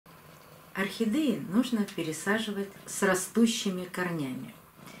Орхидеи нужно пересаживать с растущими корнями.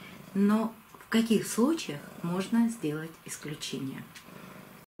 Но в каких случаях можно сделать исключение?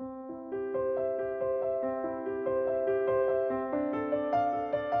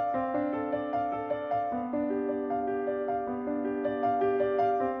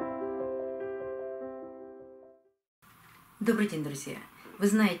 Добрый день, друзья! Вы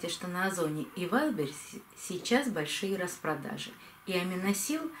знаете, что на Озоне и Вайлдберри сейчас большие распродажи, и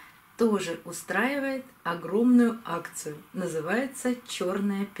Аминосил тоже устраивает огромную акцию, называется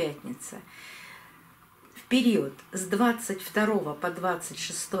 «Черная пятница». В период с 22 по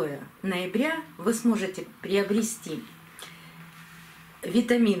 26 ноября вы сможете приобрести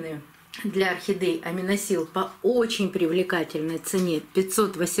витамины для орхидей Аминосил по очень привлекательной цене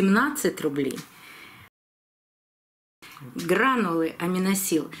 518 рублей, гранулы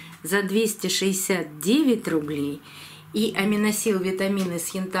Аминосил за 269 рублей и Аминосил витамины с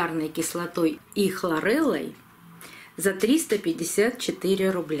янтарной кислотой и хлореллой за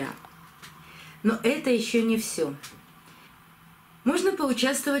 354 рубля. Но это еще не все. Можно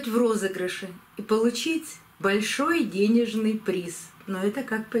поучаствовать в розыгрыше и получить большой денежный приз, но это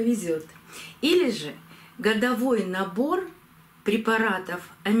как повезет. Или же годовой набор препаратов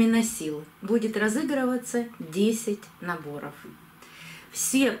Аминосил будет разыгрываться 10 наборов.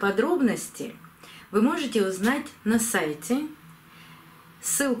 Все подробности вы можете узнать на сайте.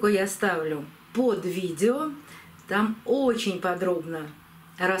 Ссылку я оставлю под видео. Там очень подробно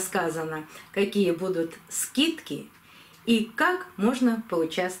рассказано, какие будут скидки и как можно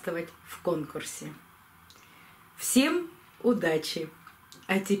поучаствовать в конкурсе. Всем удачи!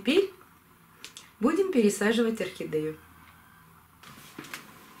 А теперь будем пересаживать орхидею.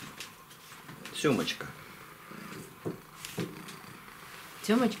 Тёмочка.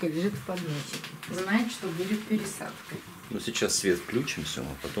 Тёмочка лежит в подносике. Знает, что будет пересадка. Ну, сейчас свет включим,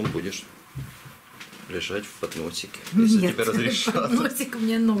 Сёма, потом будешь лежать в подносике, если Нет, тебе разрешат. Подносик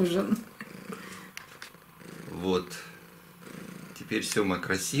мне нужен. Вот. Теперь Сёма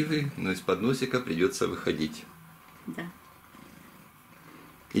красивый, но из подносика придется выходить. Да.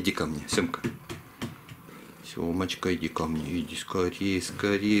 Иди ко мне, Сёмка. Сёмочка, иди ко мне, иди скорее,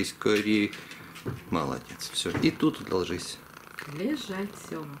 скорее, скорее. Молодец, все. И тут ложись. Лежать,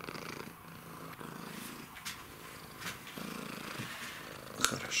 Сёма.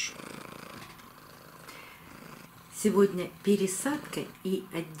 Хорошо. Сегодня пересадка и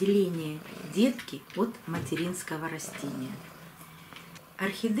отделение детки от материнского растения.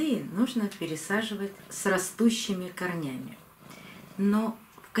 Орхидеи нужно пересаживать с растущими корнями. Но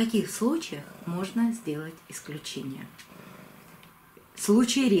в каких случаях можно сделать исключение?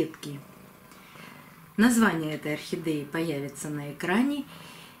 Случаи редкие. Название этой орхидеи появится на экране.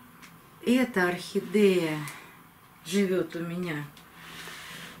 Эта орхидея живет у меня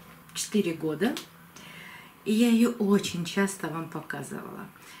 4 года. И я ее очень часто вам показывала.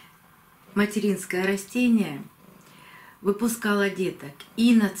 Материнское растение выпускало деток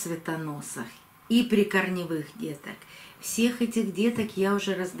и на цветоносах, и прикорневых деток. Всех этих деток я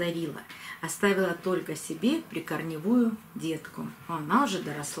уже раздарила. Оставила только себе прикорневую детку. Она уже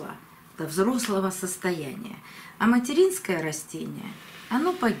доросла до взрослого состояния. А материнское растение,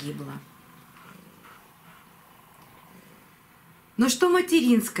 оно погибло. Но что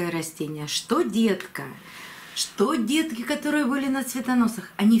материнское растение, что детка, что детки, которые были на цветоносах,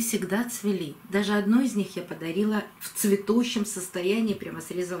 они всегда цвели. Даже одну из них я подарила в цветущем состоянии, прямо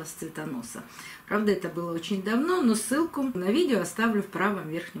срезала с цветоноса. Правда, это было очень давно, но ссылку на видео оставлю в правом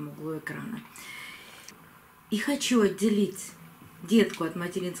верхнем углу экрана. И хочу отделить детку от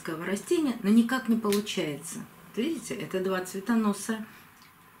материнского растения, но никак не получается. Видите, это 2 цветоноса.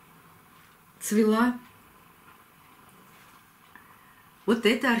 Цвела. Вот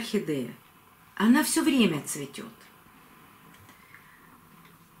эта орхидея. Она все время цветет.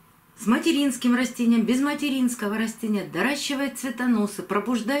 С материнским растением, без материнского растения, доращивает цветоносы,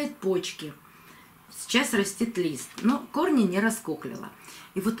 пробуждает почки. Сейчас растет лист, но корни не раскоклила.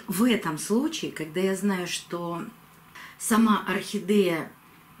 И вот в этом случае, когда я знаю, что сама орхидея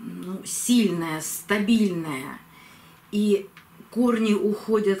сильная, стабильная, и корни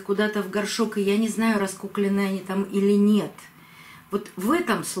уходят куда-то в горшок, и я не знаю, раскуклены они там или нет, вот в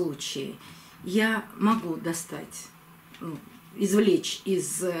этом случае я могу достать, извлечь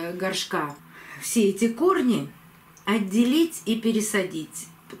из горшка все эти корни, отделить и пересадить,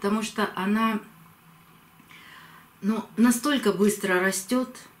 потому что она настолько быстро растет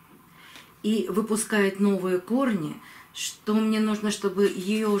и выпускает новые корни, что мне нужно, чтобы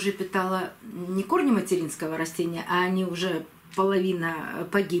ее уже питала не корни материнского растения, а они уже половина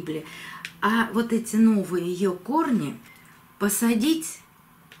погибли, а вот эти новые ее корни посадить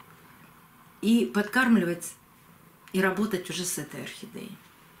и подкармливать, и работать уже с этой орхидеей.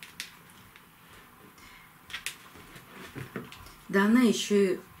 Да, она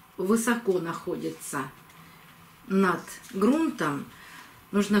еще и высоко находится над грунтом.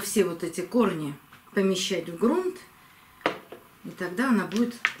 Нужно все вот эти корни помещать в грунт, и тогда она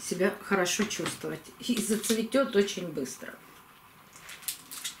будет себя хорошо чувствовать. И зацветет очень быстро.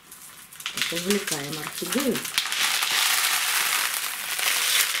 Так, увлекаем орхидею.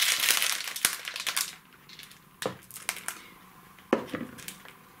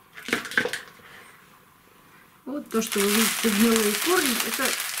 Вот то, что вы видите, гнилые корни, это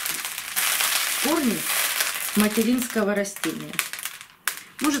корни материнского растения.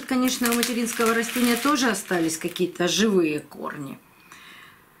 Может, конечно, у материнского растения тоже остались какие-то живые корни.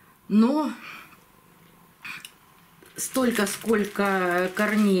 Но столько, сколько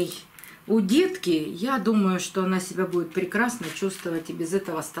корней у детки, я думаю, что она себя будет прекрасно чувствовать и без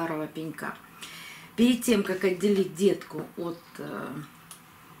этого старого пенька. Перед тем, как отделить детку от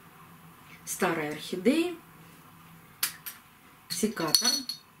старой орхидеи, секатор,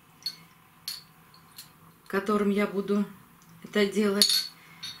 которым я буду это делать,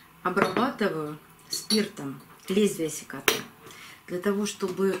 обрабатываю спиртом лезвие секатора, для того,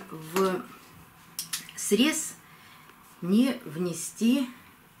 чтобы в срез не внести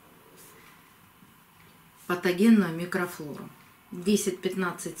патогенную микрофлору.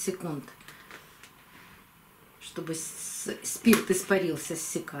 10-15 секунд, чтобы спирт испарился с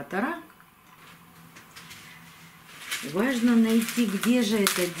секатора. Важно найти, где же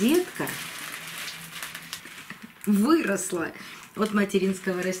эта детка выросла от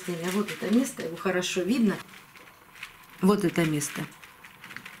материнского растения. Вот это место, его хорошо видно. Вот это место.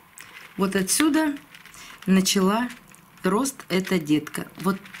 Вот отсюда начала рост эта детка.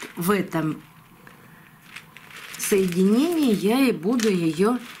 Вот в этом соединении я и буду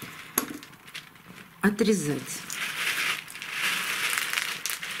ее отрезать.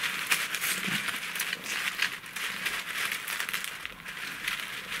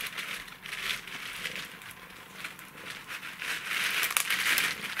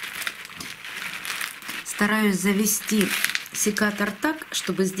 Стараюсь завести секатор так,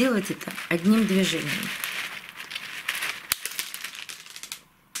 чтобы сделать это одним движением.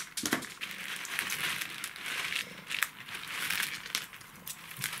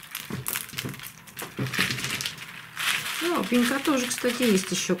 Ну, у пенька тоже, кстати, есть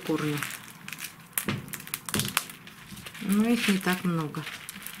еще корни. Но их не так много.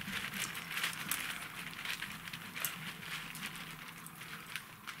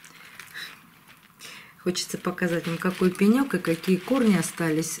 Хочется показать вам, какой пенек и какие корни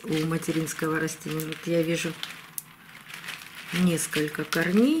остались у материнского растения. Вот я вижу несколько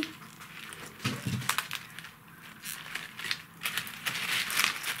корней.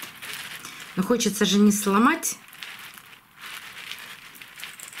 Но хочется же не сломать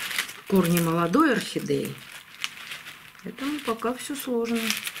корни молодой орхидеи. Поэтому пока все сложно.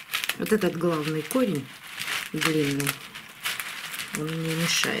 Вот этот главный корень длинный, он мне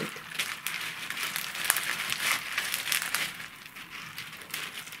мешает.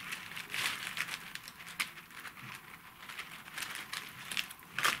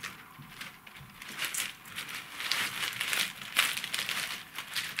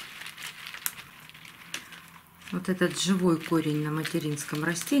 Вот этот живой корень на материнском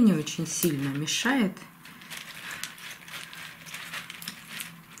растении очень сильно мешает.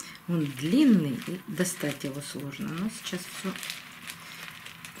 Он длинный, и достать его сложно. Но сейчас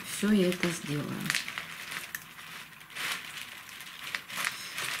все я это сделаю.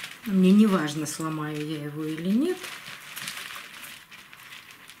 Мне не важно, сломаю я его или нет.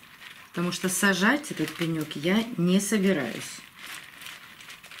 Потому что сажать этот пенек я не собираюсь.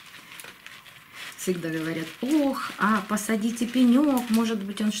 Всегда говорят: ох, а посадите пенек, может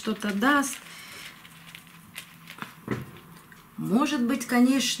быть, он что-то даст. Может быть,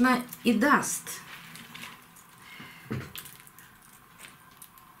 конечно, и даст.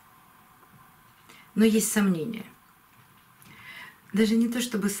 Но есть сомнения. Даже не то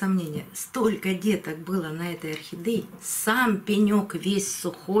чтобы сомнения. Столько деток было на этой орхидее. Сам пенек весь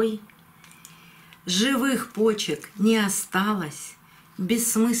сухой. Живых почек не осталось.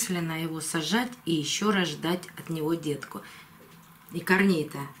 Бессмысленно его сажать и еще раз ждать от него детку. И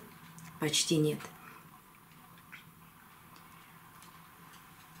корней-то почти нет.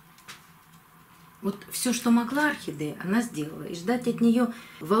 Вот все, что могла орхидея, она сделала. И ждать от нее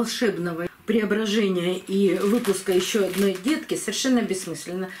волшебного преображения и выпуска еще одной детки совершенно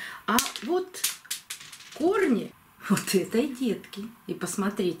бессмысленно. А вот корни вот этой детки. И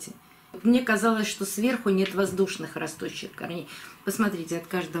посмотрите, Мне казалось, что сверху нет воздушных растущих корней. Посмотрите, от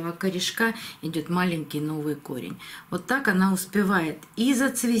каждого корешка идет маленький новый корень. Вот так она успевает и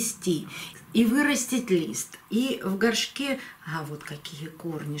зацвести, и вырастить лист, и в горшке... А вот какие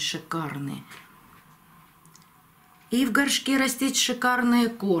корни шикарные! И в горшке растить шикарные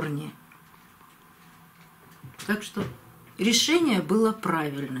корни. Так что решение было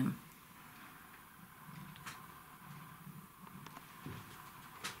правильным.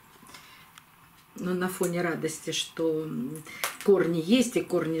 Но на фоне радости, что корни есть и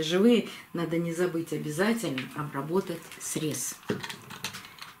корни живые, надо не забыть обязательно обработать срез.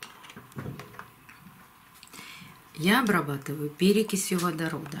 Я обрабатываю перекисью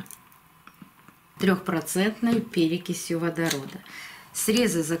водорода. 3% перекисью водорода.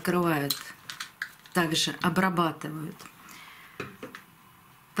 Срезы закрывают, также обрабатывают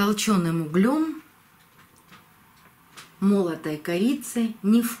толченым углем, молотой корицей,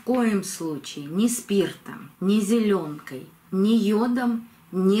 ни в коем случае ни спиртом, ни зеленкой, ни йодом,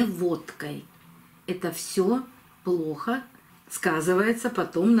 ни водкой. Это все плохо сказывается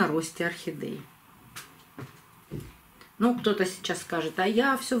потом на росте орхидей. Ну, кто-то сейчас скажет, а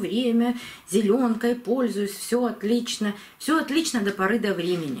я все время зеленкой пользуюсь, все отлично до поры до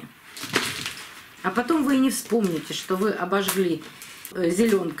времени. А потом вы и не вспомните, что вы обожгли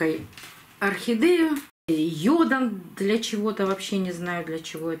зеленкой орхидею, йодом для чего-то, вообще не знаю, для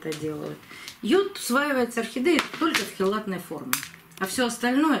чего это делают. Йод усваивается орхидеей только в хелатной форме, а все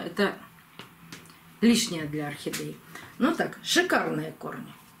остальное это лишнее для орхидей. Ну так, шикарные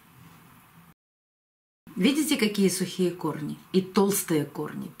корни. Видите, какие сухие корни и толстые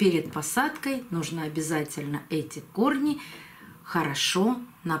корни? Перед посадкой нужно обязательно эти корни хорошо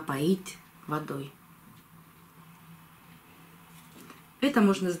напоить водой. Это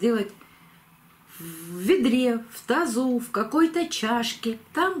можно сделать в ведре, в тазу, в какой-то чашке,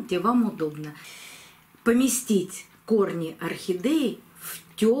 там, где вам удобно. Поместить корни орхидеи в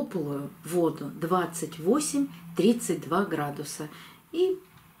теплую воду 28-32 градуса. И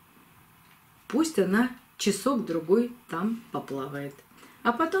пусть она часок-другой там поплавает.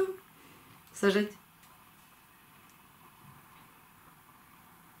 А потом сажать.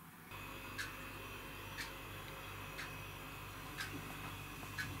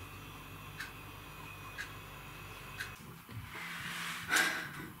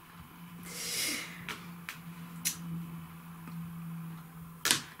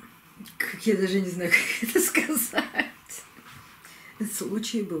 Я даже не знаю, как это сказать.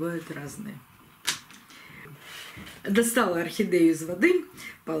 Случаи бывают разные. Достала орхидею из воды,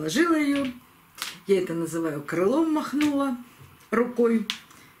 положила ее. Я это называю крылом, махнула рукой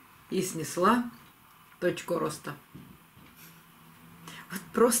и снесла точку роста. Вот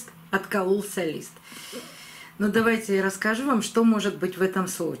просто откололся лист. Но давайте я расскажу вам, что может быть в этом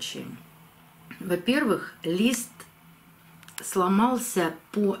случае. Во-первых, лист сломался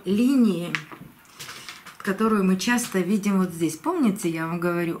по линии, которую мы часто видим вот здесь. Помните, я вам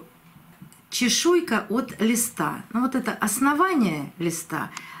говорю, чешуйка от листа. Ну вот это основание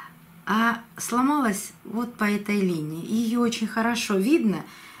листа, а сломалась вот по этой линии. Ее очень хорошо видно,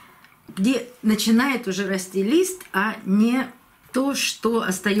 где начинает уже расти лист, а не то, что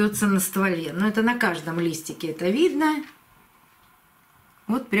остается на стволе. Но это на каждом листике это видно.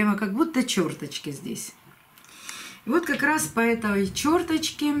 Вот прямо как будто черточки здесь. И вот как раз по этой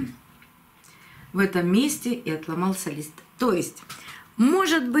черточке в этом месте и отломался лист. То есть,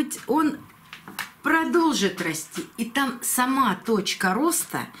 может быть, он продолжит расти, и там сама точка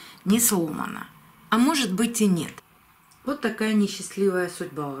роста не сломана, а может быть и нет. Вот такая несчастливая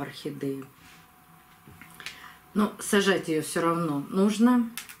судьба у орхидеи. Но сажать ее все равно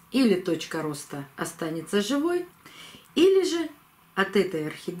нужно. Или точка роста останется живой, или же от этой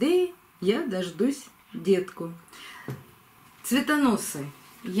орхидеи я дождусь детку. Цветоносы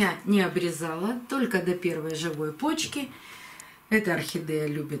я не обрезала, только до первой живой почки. Эта орхидея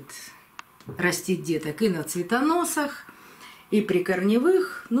любит растить деток и на цветоносах, и при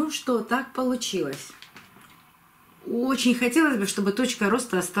корневых. Ну что, так получилось. Очень хотелось бы, чтобы точка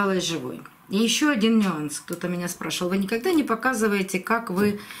роста осталась живой. И еще один нюанс. Кто-то меня спрашивал, вы никогда не показываете, как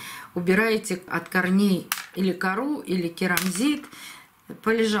вы убираете от корней или кору, или керамзит.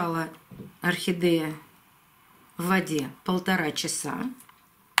 Полежала орхидея в воде 1,5 часа,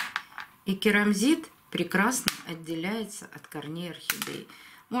 и керамзит прекрасно отделяется от корней орхидеи.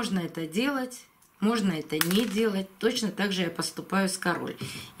 Можно это делать, можно это не делать. Точно так же я поступаю с корой.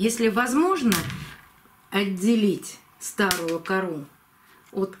 Если возможно отделить старую кору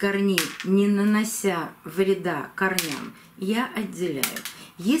от корней, не нанося вреда корням, я отделяю.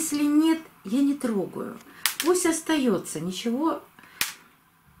 Если нет, я не трогаю. Пусть остается, ничего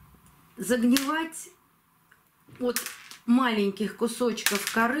загнивать от маленьких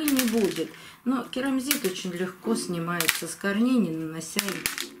кусочков коры не будет. Но керамзит очень легко снимается с корней, не нанося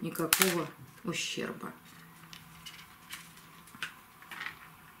никакого ущерба.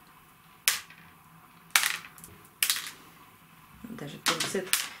 Даже пинцет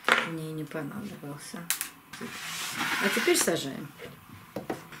мне не понадобился. А теперь сажаем.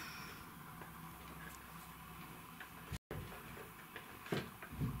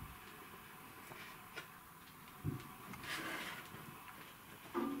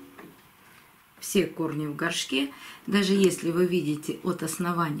 Все корни в горшке. Даже если вы видите от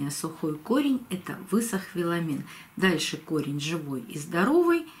основания сухой корень, это высох виламен. Дальше корень живой и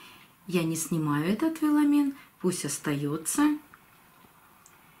здоровый. Я не снимаю этот виламен, пусть остается.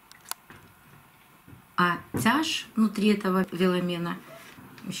 А тяж внутри этого виламена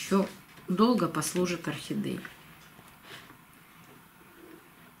еще долго послужит орхидеей.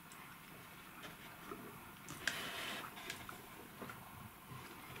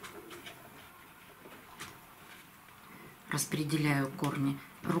 Распределяю корни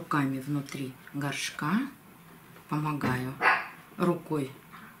руками внутри горшка, помогаю рукой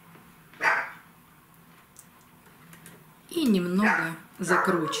и немного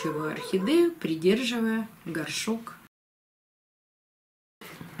закручиваю орхидею, придерживая горшок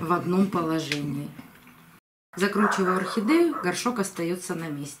в одном положении. Закручиваю орхидею, горшок остается на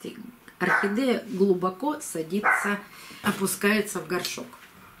месте. Орхидея глубоко садится, опускается в горшок.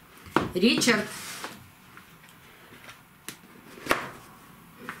 Ричард.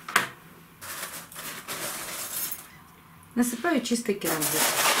 Насыпаю чистый керамзит.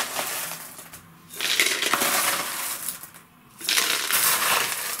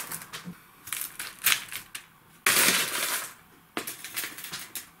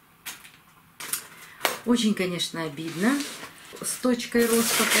 Очень, конечно, обидно. С точкой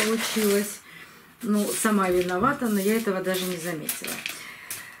роста получилось. Ну, сама виновата, но я этого даже не заметила.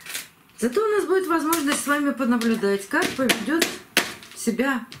 Зато у нас будет возможность с вами понаблюдать, как поведет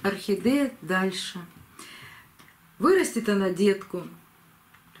себя орхидея дальше. Вырастет она детку,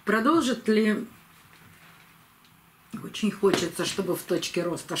 продолжит ли, очень хочется, чтобы в точке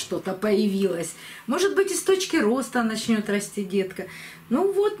роста что-то появилось. Может быть, из точки роста начнет расти детка.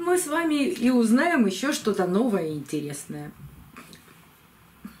 Ну вот мы с вами и узнаем еще что-то новое и интересное.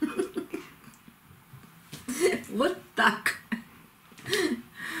 Вот так.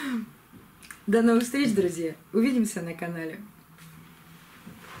 До новых встреч, друзья. Увидимся на канале.